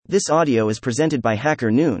This audio is presented by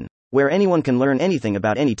Hacker Noon, where anyone can learn anything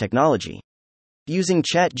about any technology. Using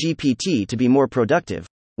ChatGPT to be more productive.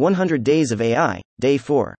 100 Days of AI, Day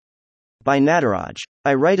 4. By Nataraj.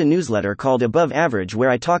 I write a newsletter called Above Average where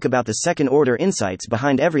I talk about the second-order insights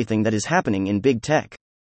behind everything that is happening in big tech.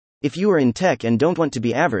 If you are in tech and don't want to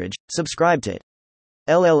be average, subscribe to it.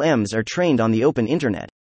 LLMs are trained on the open internet.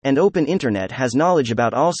 And open internet has knowledge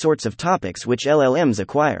about all sorts of topics which LLMs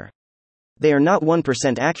acquire. They are not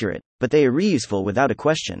 1% accurate, but they are reuseful without a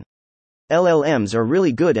question. LLMs are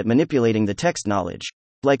really good at manipulating the text knowledge.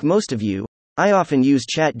 Like most of you, I often use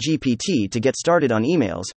ChatGPT to get started on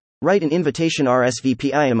emails, write an invitation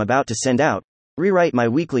RSVP I am about to send out, rewrite my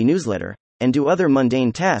weekly newsletter, and do other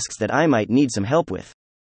mundane tasks that I might need some help with.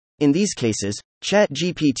 In these cases,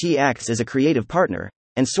 ChatGPT acts as a creative partner,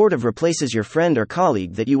 and sort of replaces your friend or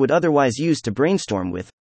colleague that you would otherwise use to brainstorm with.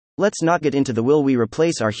 Let's not get into the will we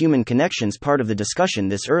replace our human connections part of the discussion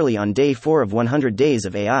this early on day 4 of 100 Days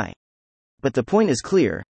of AI. But the point is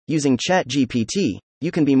clear, using ChatGPT,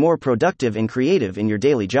 you can be more productive and creative in your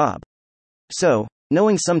daily job. So,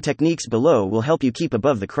 knowing some techniques below will help you keep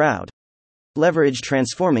above the crowd. Leverage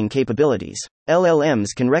transforming capabilities. LLMs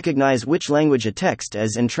can recognize which language a text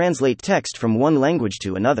is and translate text from one language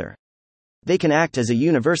to another. They can act as a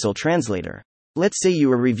universal translator. Let's say you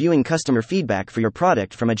are reviewing customer feedback for your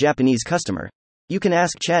product from a Japanese customer. You can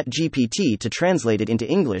ask ChatGPT to translate it into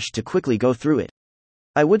English to quickly go through it.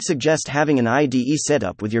 I would suggest having an IDE set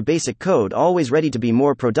up with your basic code always ready to be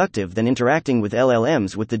more productive than interacting with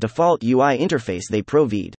LLMs with the default UI interface they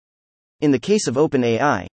provide. In the case of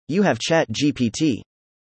OpenAI, you have ChatGPT.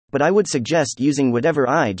 But I would suggest using whatever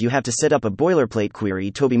IDE you have to set up a boilerplate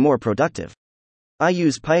query to be more productive. I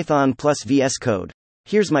use Python plus VS Code.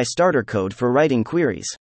 Here's my starter code for writing queries.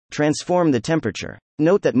 Transform the temperature.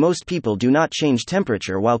 Note that most people do not change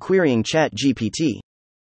temperature while querying ChatGPT.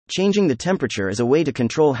 Changing the temperature is a way to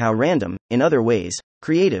control how random, in other ways,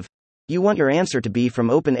 creative, you want your answer to be from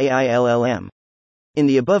OpenAI LLM. In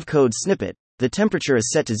the above code snippet, the temperature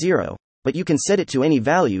is set to 0, but you can set it to any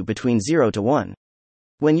value between 0 to 1.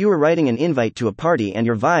 When you are writing an invite to a party and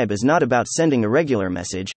your vibe is not about sending a regular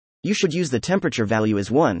message, you should use the temperature value as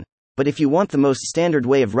 1. But if you want the most standard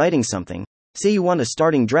way of writing something, say you want a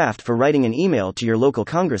starting draft for writing an email to your local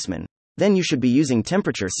congressman, then you should be using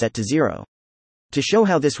temperature set to 0. To show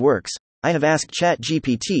how this works, I have asked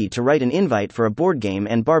ChatGPT to write an invite for a board game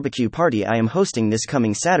and barbecue party I am hosting this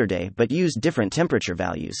coming Saturday but used different temperature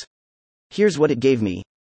values. Here's what it gave me.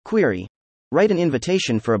 Query. Write an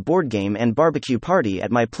invitation for a board game and barbecue party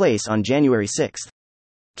at my place on January 6th.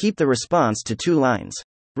 Keep the response to 2 lines.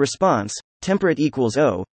 Response, temperate equals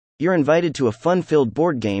O. You're invited to a fun-filled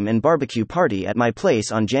board game and barbecue party at my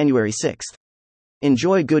place on January 6th.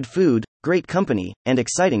 Enjoy good food, great company, and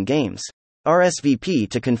exciting games. RSVP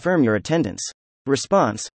to confirm your attendance.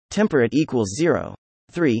 Response, temperate equals 0.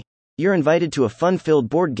 3. You're invited to a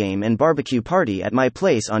fun-filled board game and barbecue party at my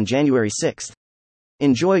place on January 6th.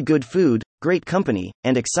 Enjoy good food, great company,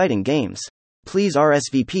 and exciting games. Please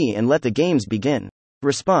RSVP and let the games begin.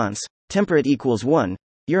 Response, temperate equals 1.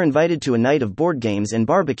 You're invited to a night of board games and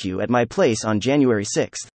barbecue at my place on January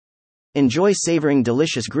 6th. Enjoy savoring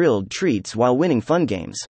delicious grilled treats while winning fun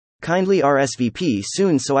games. Kindly RSVP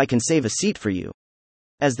soon so I can save a seat for you.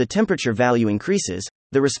 As the temperature value increases,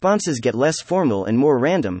 the responses get less formal and more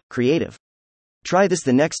random, creative. Try this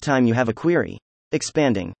the next time you have a query.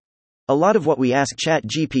 Expanding. A lot of what we ask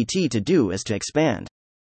ChatGPT to do is to expand.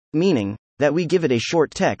 Meaning that we give it a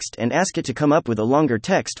short text and ask it to come up with a longer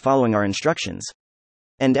text following our instructions.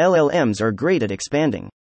 And LLMs are great at expanding.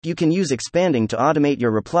 You can use expanding to automate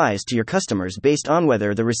your replies to your customers based on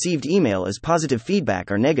whether the received email is positive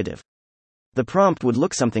feedback or negative. The prompt would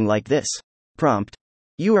look something like this. Prompt.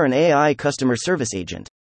 You are an AI customer service agent.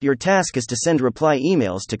 Your task is to send reply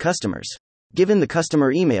emails to customers. Given the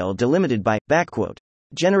customer email delimited by,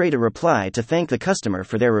 generate a reply to thank the customer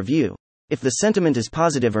for their review. If the sentiment is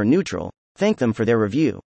positive or neutral, thank them for their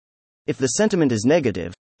review. If the sentiment is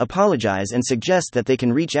negative, apologize and suggest that they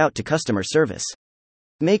can reach out to customer service.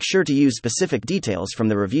 Make sure to use specific details from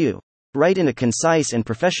the review. Write in a concise and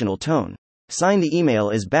professional tone. Sign the email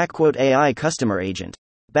as AI customer agent.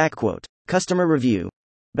 Customer review.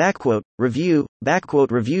 Review.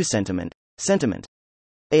 Review sentiment.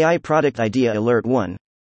 AI product idea alert 1.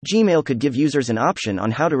 Gmail could give users an option on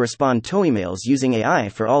how to respond to emails using AI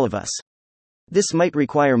for all of us. This might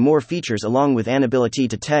require more features along with an ability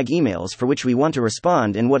to tag emails for which we want to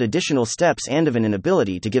respond and what additional steps and of an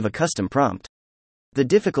ability to give a custom prompt. The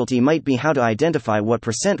difficulty might be how to identify what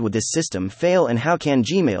 % would this system fail and how can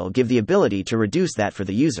Gmail give the ability to reduce that for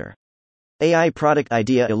the user. AI product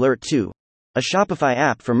idea alert 2. a Shopify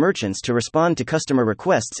app for merchants to respond to customer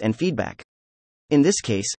requests and feedback. In this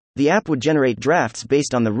case, the app would generate drafts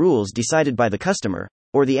based on the rules decided by the customer,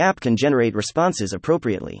 or the app can generate responses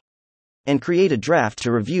appropriately and create a draft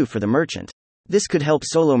to review for the merchant. This could help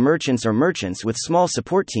solo merchants or merchants with small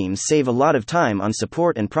support teams save a lot of time on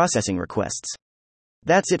support and processing requests.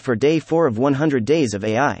 That's it for day 4 of 100 Days of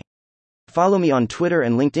AI. Follow me on Twitter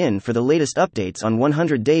and LinkedIn for the latest updates on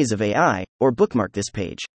 100 Days of AI, or bookmark this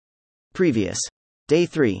page. Previous. Day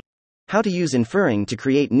 3. How to use inferring to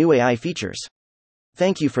create new AI features.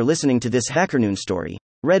 Thank you for listening to this HackerNoon story,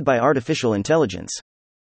 read by Artificial Intelligence.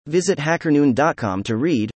 Visit hackernoon.com to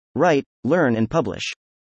read, write, learn, and publish.